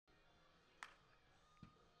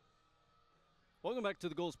Welcome back to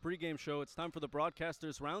the Gulls pregame show. It's time for the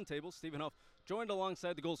Broadcasters Roundtable. Stephen Huff joined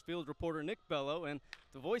alongside the Gulls field reporter Nick Bello and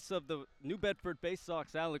the voice of the New Bedford Bay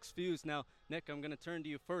Sox, Alex Fuse. Now, Nick, I'm going to turn to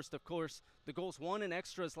you first. Of course, the Gulls won in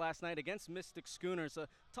extras last night against Mystic Schooners.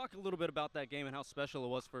 Talk a little bit about that game and how special it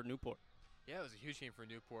was for Newport. Yeah, it was a huge game for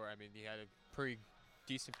Newport. I mean, he had a pretty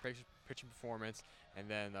decent pitching performance, and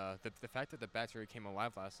then the fact that the bats really came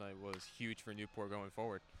alive last night was huge for Newport going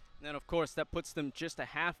forward. And, of course, that puts them just a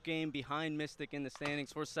half game behind Mystic in the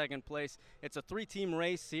standings for second place. It's a three-team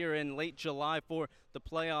race here in late July for the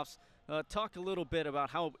playoffs. Talk a little bit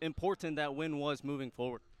about how important that win was moving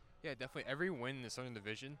forward. Yeah, definitely. Every win in the Southern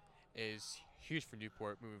Division is huge for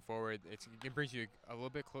Newport moving forward. It brings you a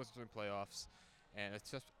little bit closer to the playoffs, and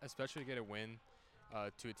it's just especially to get a win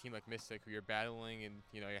to a team like Mystic, who you're battling, and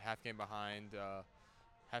you're half game behind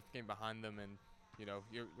them, and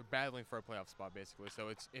you're battling for a playoff spot basically.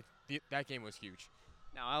 So that game was huge.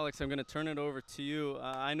 Now, Alex, I'm going to turn it over to you.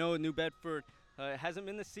 I know New Bedford hasn't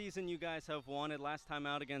been the season you guys have wanted. Last time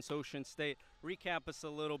out against Ocean State. Recap us a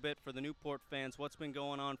little bit for the Newport fans. What's been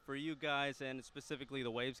going on for you guys, and specifically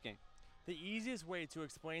the Waves game? The easiest way to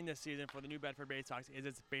explain this season for the New Bedford Bay Sox is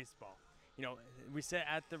it's baseball. We sit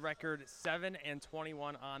at the record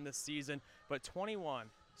 7-21 on the season, but 21.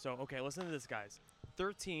 So, okay, listen to this, guys.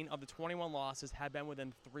 13 of the 21 losses have been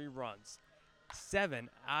within 3 runs. 7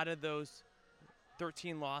 out of those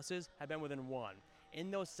 13 losses have been within 1. In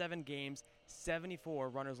those 7 games, 74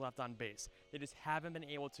 runners left on base. They just haven't been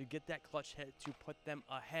able to get that clutch hit to put them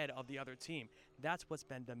ahead of the other team. That's what's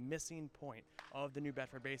been the missing point of the New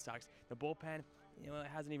Bedford Bay Sox. The bullpen, it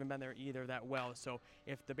hasn't even been there either that well. So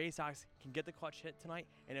if the Bay Sox can get the clutch hit tonight,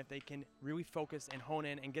 and if they can really focus and hone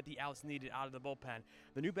in and get the outs needed out of the bullpen,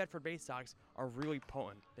 the New Bedford Bay Sox are really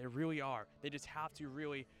potent. They really are. They just have to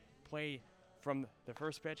really play from the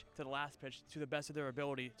first pitch to the last pitch to the best of their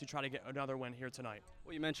ability to try to get another win here tonight.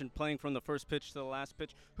 Well, you mentioned playing from the first pitch to the last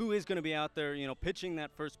pitch. Who is going to be out there, pitching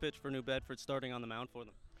that first pitch for New Bedford, starting on the mound for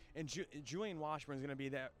them? And Julian Washburn is going to be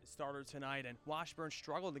that starter tonight. And Washburn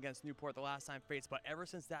struggled against Newport the last time faced, but ever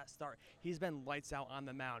since that start, he's been lights out on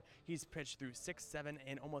the mound. He's pitched through 6, 7,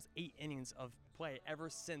 and almost 8 innings of play ever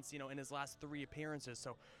since, in his last 3 appearances.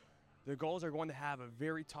 So the Gulls are going to have a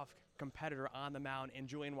very tough competitor on the mound in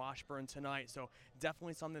Julian Washburn tonight. So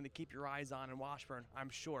definitely something to keep your eyes on in Washburn. I'm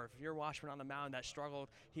sure if you're Washburn on the mound that struggled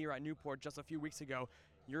here at Newport just a few weeks ago,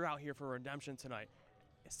 you're out here for redemption tonight.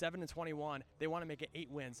 7-21, they want to make it 8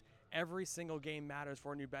 wins. Every single game matters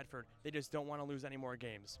for New Bedford. They just don't want to lose any more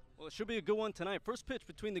games. Well, it should be a good one tonight. First pitch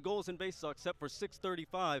between the Gulls and Bay Sox set for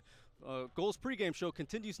 6:35. Gulls pregame show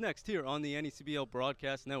continues next here on the NECBL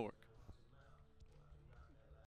Broadcast Network.